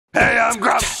I'm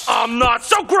Grumps. I'm not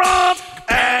so Grump.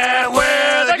 And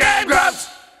we're the Game Grumps.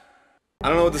 I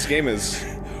don't know what this game is.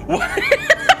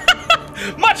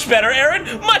 Much better,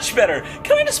 Aaron. Much better.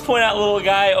 Can we just point out a little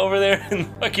guy over there in the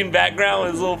fucking background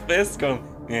with his little fist going,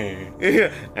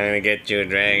 yeah. I'm gonna get you a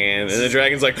dragon. And the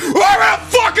dragon's like, I'm gonna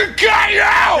fucking get you!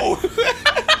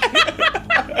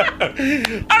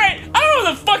 Alright, I don't know what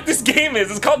the fuck this game is.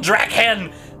 It's called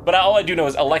Drakkhen. But all I do know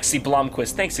is Alexi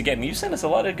Blomquist. Thanks again. You sent us a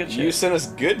lot of good shit. You sent us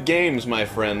good games, my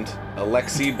friend.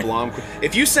 Alexi Blomquist.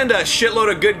 If you send a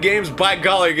shitload of good games, by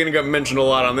golly, you're gonna get mentioned a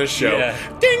lot on this show. Yeah.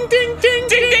 Ding, ding, ding,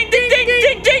 Ding, ding, ding, ding,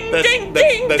 ding, ding, ding,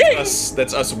 ding, ding.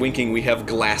 That's us winking. We have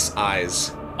glass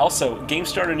eyes. Also, game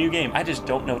starter, new game. I just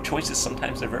don't know choices.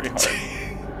 Sometimes they're very hard.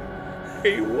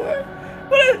 Hey, what?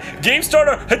 Game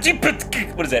starter.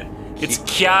 What is that? It's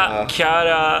Kyara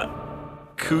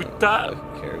Kuta.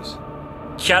 Who cares?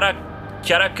 Kyara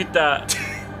Kuta.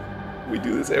 We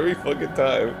do this every fucking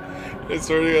time. It's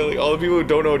sort of like all the people who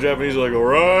don't know Japanese are like,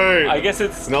 alright. I guess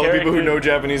it's. And all the people who know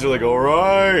Japanese are like,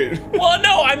 alright. Well,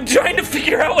 no, I'm trying to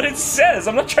figure out what it says.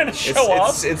 I'm not trying to show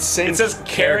off. It's saying it says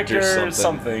character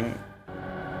something.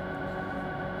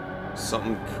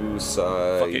 Something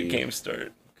Kusai. Fuck it, game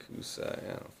start. Kusai,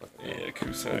 I don't fucking know. Yeah,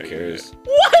 Kusai. Who cares?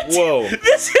 What? Whoa.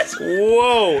 This is.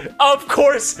 Whoa. Of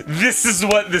course, this is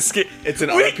what this game. It's an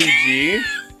RPG.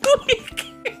 We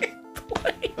can't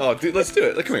play. Oh, dude, let's do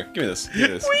it. Look, come here. Give me this. Give me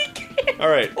this. We can't. All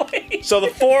right. Play. So the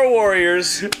four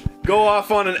warriors go off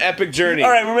on an epic journey.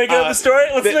 All right, we're making up the story.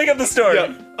 Let's make up the story.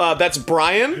 Yeah, that's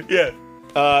Brian. Yeah.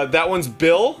 That one's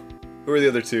Bill. Who are the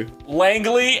other two?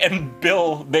 Langley and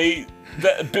Bill.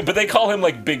 But they call him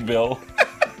like Big Bill.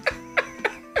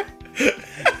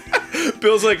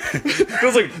 Bill's like, why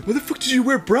the fuck did you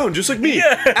wear brown just like me?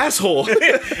 Yeah. Asshole.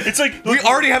 It's like, we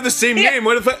already have the same name.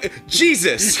 What if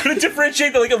Jesus. You could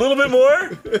differentiate that like a little bit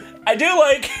more? I do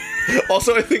like.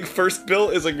 Also, I think first Bill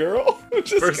is a girl.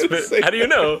 How do you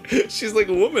know? She's like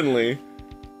womanly.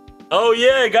 Oh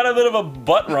yeah, got a bit of a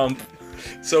butt rump.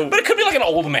 So, but it could be like an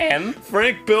old man.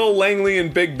 Frank, Bill, Langley,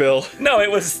 and Big Bill. No, it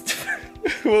was.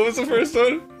 What was the first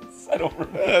one? I don't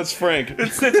remember. That's Frank.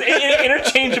 It's an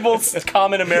interchangeable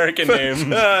common American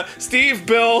name. Steve,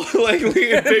 Bill,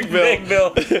 Langley, and Big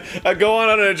Bill. Big Bill. Go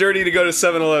on a journey to go to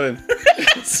 7-Eleven.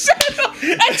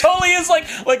 That totally is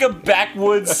like a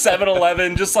backwoods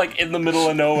 7-Eleven, just like in the middle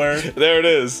of nowhere. There it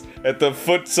is. At the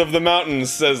foots of the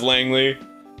mountains, says Langley.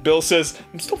 Bill says,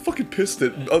 I'm still fucking pissed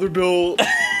that other Bill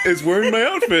is wearing my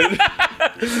outfit.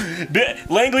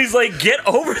 Langley's like, get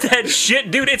over that shit,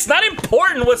 dude. It's not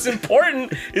important. What's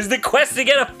important is the quest to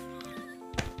get a...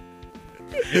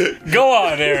 Go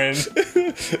on, Aaron.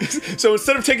 So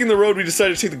instead of taking the road, we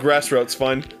decided to take the grass route. It's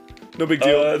fine. No big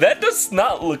deal. That does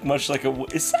not look much like a...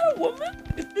 Is that a woman?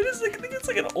 It is like, I think it's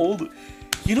like an old...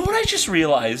 You know what I just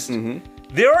realized? Mm-hmm.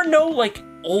 There are no, like,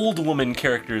 old woman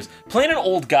characters. Playing an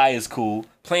old guy is cool.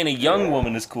 Playing a young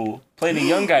woman is cool. Playing a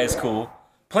young guy is cool.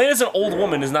 Playing as an old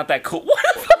woman is not that cool. What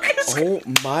the fuck is... Oh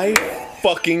my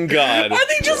fucking god. Are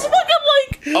they just fucking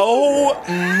like... Oh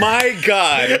my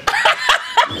god.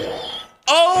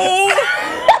 Oh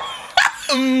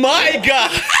my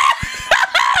god.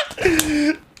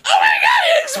 Oh my god,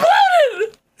 it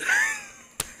exploded!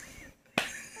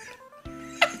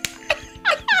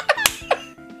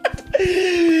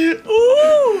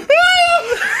 Ooh.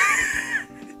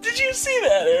 Did you see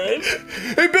that, Aaron?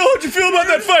 Hey, Bill, how'd you feel about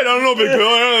that fight? I don't know, Big Bill.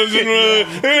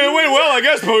 It went well, I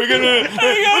guess, but we're gonna...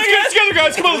 Let's get together,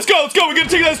 guys. Come on, let's go. We're gonna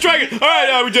take that dragon. All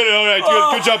right, we did it. All right,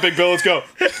 good job, Big Bill. Let's go.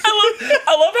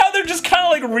 I love how they're just kind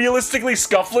of like realistically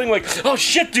scuffling, like, oh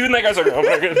shit, dude, and that guy's like, oh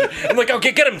my god. I'm like,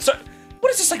 okay, get him. So,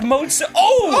 what is this, like, mode?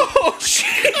 Oh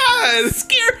shit. God.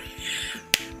 Scary.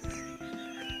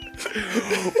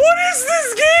 What is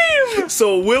this game?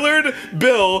 So Willard,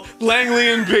 Bill, Langley,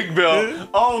 and Big Bill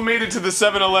all made it to the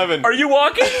 7-Eleven. Are you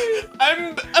walking?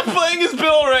 I'm playing as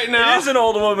Bill right now. It is an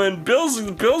old woman. Bill's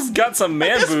got some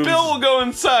man boobs. Bill will go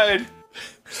inside.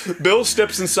 Bill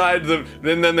steps inside and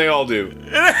then they all do.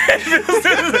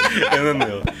 And then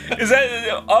they'll. Is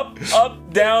that up,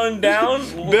 down, down? Up,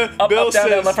 Bill up, down, says,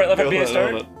 down, left, right, Bill, B,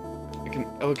 start?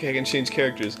 Okay, I can change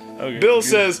characters. Okay, Bill good.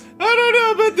 says, I don't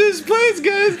know about this place,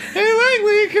 guys. Hey,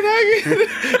 Langley, can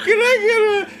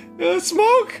I get a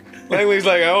smoke? Langley's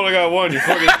like, I only got one, you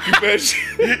fucking bitch.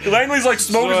 Langley's like,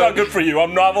 smoke is not good for you.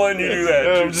 I'm not letting you do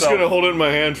that. I'm just gonna hold it in my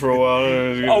hand for a while.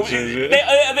 Oh,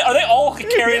 are they all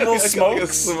carrying little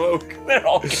smokes? Smoke. They're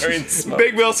all carrying smoke.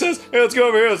 Big Bill says, hey, let's go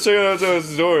over here. Let's check out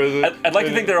the door. I'd like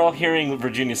to think they're all hearing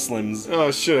Virginia Slims.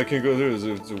 Oh shit, I can't go through.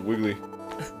 It's a wiggly.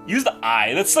 Use the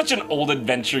eye. That's such an old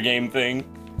adventure game thing.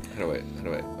 How do I?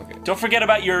 Okay. Don't forget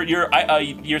about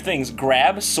your things.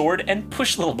 Grab, sword, and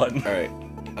push little button. All right.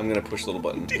 I'm gonna push the little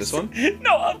button. This one?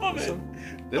 No, above it.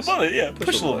 This? Above it, yeah.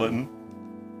 Push the little button.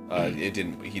 He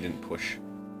didn't push.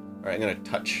 Alright, I'm gonna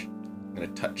touch.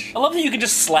 I love that you can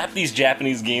just slap these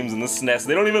Japanese games in the SNES.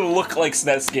 They don't even look like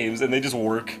SNES games, and they just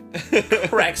work.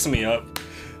 Cracks me up.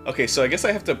 Okay, so I guess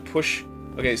I have to push...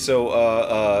 Okay,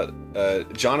 so,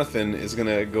 Jonathan is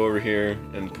gonna go over here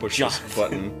and push this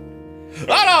button.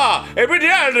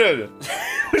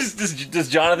 Does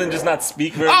Jonathan just not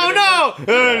speak very Oh no!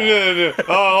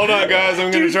 Oh, hold on, guys.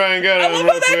 I'm gonna try and get him. I love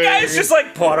how that guy's just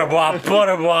like bop,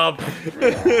 bop.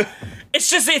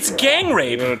 It's gang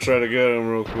rape. I'm gonna try to get him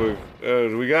real quick.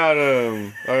 We got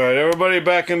him. Alright, everybody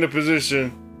back into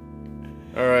position.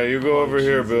 Alright, you go over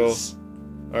here, Bill.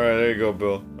 Alright, there you go,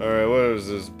 Bill. Alright, what is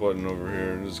this button over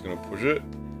here? I'm just gonna push it.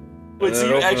 Wait, so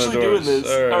you're actually doing this?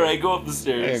 Alright, go up the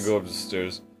stairs. I can go up the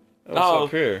stairs. What's up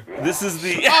here? This is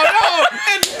the... Oh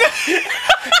no!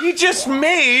 He just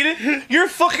made your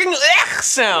fucking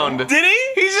sound! Did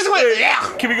he? He just went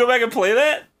Can we go back and play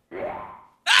that?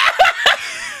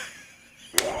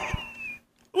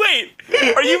 Wait,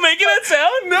 are you making that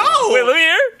sound? No! Wait, let me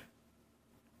hear.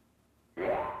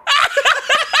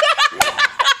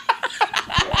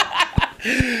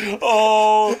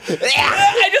 Oh,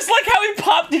 I just like how he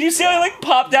popped. Did you see how he like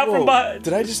popped out from behind?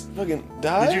 Did I just fucking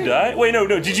die? Did you die? Wait, no.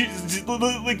 Did you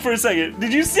like for a second?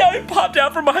 Did you see how he popped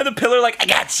out from behind the pillar? Like I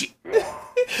got you. Why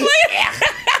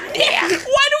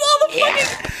do all the fucking?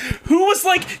 Who was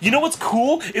like? You know what's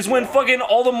cool is when fucking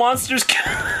all the monsters.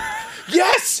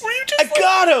 Yes! Were you just I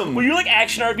got him! Were you like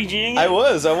action RPGing? I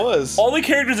was. All the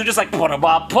characters are just like put a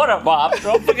bop.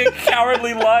 They're all fucking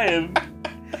cowardly lion.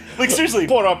 Like seriously.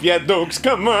 Put up your dukes,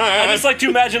 come on! I just like to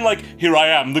imagine like, here I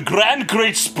am, the grand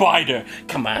great spider.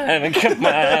 Come on, I'm gonna get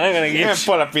you.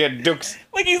 Put up your dukes.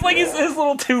 Like his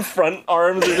little two front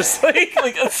arms are just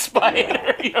like a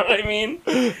spider, you know what I mean?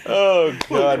 Oh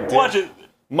god. Watch it.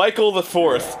 Michael the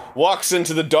Fourth walks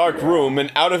into the dark room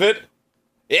and out of it,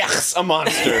 a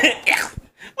monster. Look at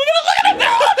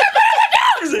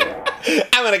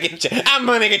him! I'm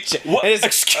gonna get you. What?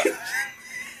 Excuse.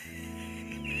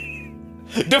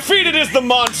 Defeated is the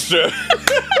monster.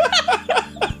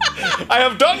 I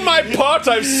have done my part.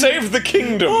 I've saved the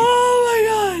kingdom.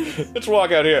 Oh my god. Let's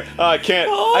walk out here. I can't.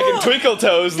 I can twinkle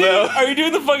toes though. Are you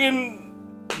doing the fucking?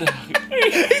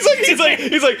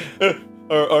 He's like.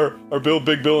 Are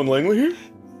Big Bill and Langley here?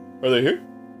 Are they here?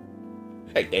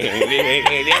 Is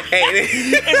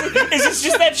this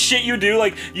just that shit you do?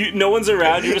 Like, no one's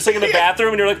around, you're just like in the bathroom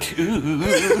and you're like, ooh.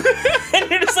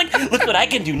 And you're just like, look what I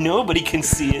can do, nobody can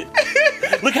see it.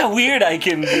 Look how weird I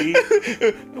can be.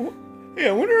 Yeah,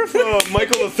 I wonder if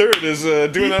Michael III is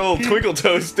doing that little twinkle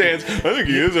toes stance. I think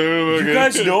he is. You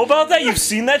guys know about that? You've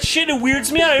seen that shit? It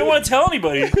weirds me out. I didn't want to tell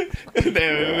anybody.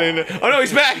 Oh no,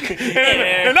 he's back!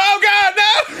 And oh god, no!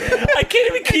 I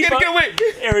can't even keep up. Wait.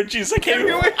 Aaron, jeez, I can't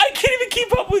even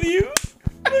keep up with you.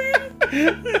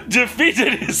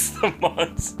 Defeated is the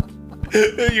monster.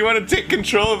 You want to take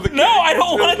control of the No, I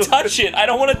don't want to touch it. I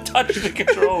don't want to touch the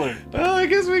controller. Well, I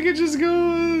guess we could just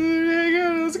go.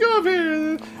 Let's go up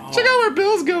here. Check out where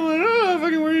Bill's going. Oh,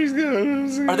 fucking where he's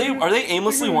going. Are they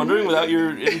aimlessly wandering without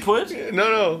your input?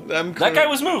 No. That guy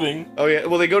was moving. Oh yeah.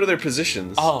 Well, they go to their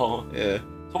positions. Oh. Yeah.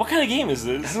 So what kind of game is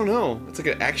this? I don't know. It's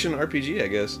like an action RPG, I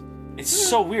guess. It's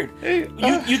so weird. Hey,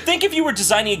 you'd think if you were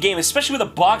designing a game, especially with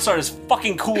a box art as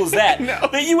fucking cool as that, No.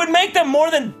 that you would make them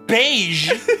more than beige.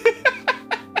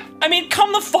 I mean,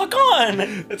 come the fuck on.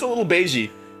 It's a little beigey.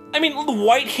 I mean,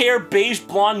 white hair, beige,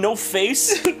 blonde, no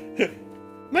face.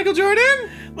 Michael Jordan?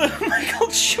 Michael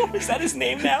Jordan, is that his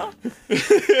name now?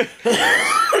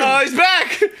 Oh, he's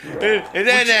back!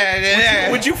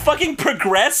 Would you fucking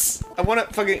progress? How?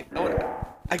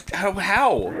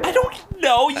 I don't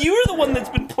know. You're the one that's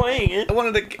been playing it. I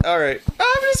wanted to. Alright.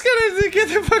 I'm just gonna get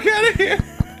the fuck out of here.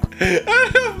 I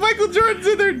don't know if Michael Jordan's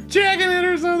in there jacking it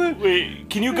or something. Wait,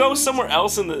 can you go somewhere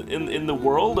else in the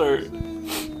world, or?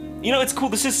 You know, it's cool.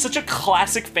 This is such a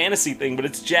classic fantasy thing, but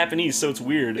it's Japanese, so it's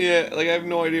weird. Yeah, like I have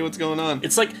no idea what's going on.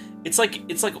 It's like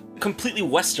completely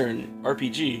Western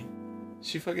RPG.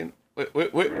 She fucking wait.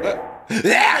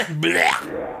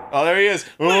 Oh, there he is.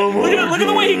 Look at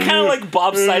the way he kind of like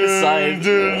bobs side to side.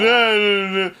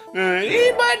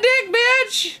 Eat my dick,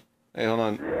 bitch. Hey, hold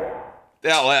on.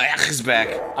 Oh, he's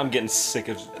back. I'm getting sick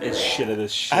of shit of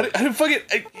this shit. How do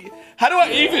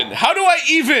I even? How do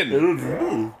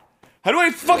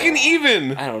I fucking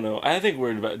even? I don't know. I think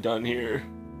we're about done here.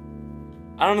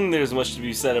 I don't think there's much to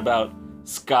be said about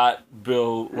Scott,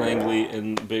 Bill, Langley,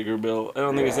 and Bigger Bill. I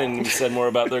don't think there's anything to be said more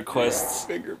about their quests.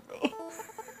 Bigger Bill.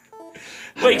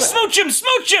 Wait, smooch him! Use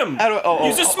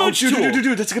a smooch tool.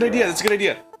 Dude, that's a good idea.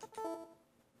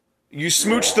 You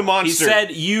smooched the monster. He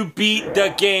said, you beat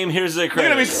the game, here's the Look at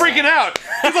him, credits. he's freaking out.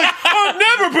 He's like, I've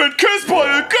never been kissed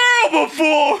by a girl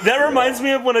before. That reminds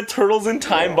me of when a Turtles in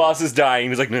Time boss is dying.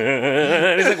 He's like, nah,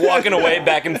 and he's like walking away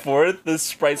back and forth. The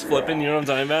sprite's flipping, you know what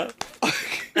I'm talking about? Do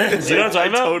you know what I'm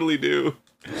talking about? I totally do.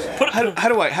 How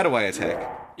do I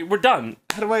attack? We're done.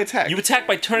 How do I attack? You attack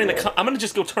by turning the... I'm gonna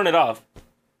just go turn it off.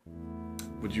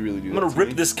 Would you really do that? I'm gonna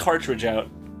rip this cartridge out.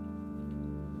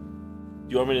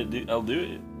 You want me to do... I'll do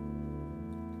it.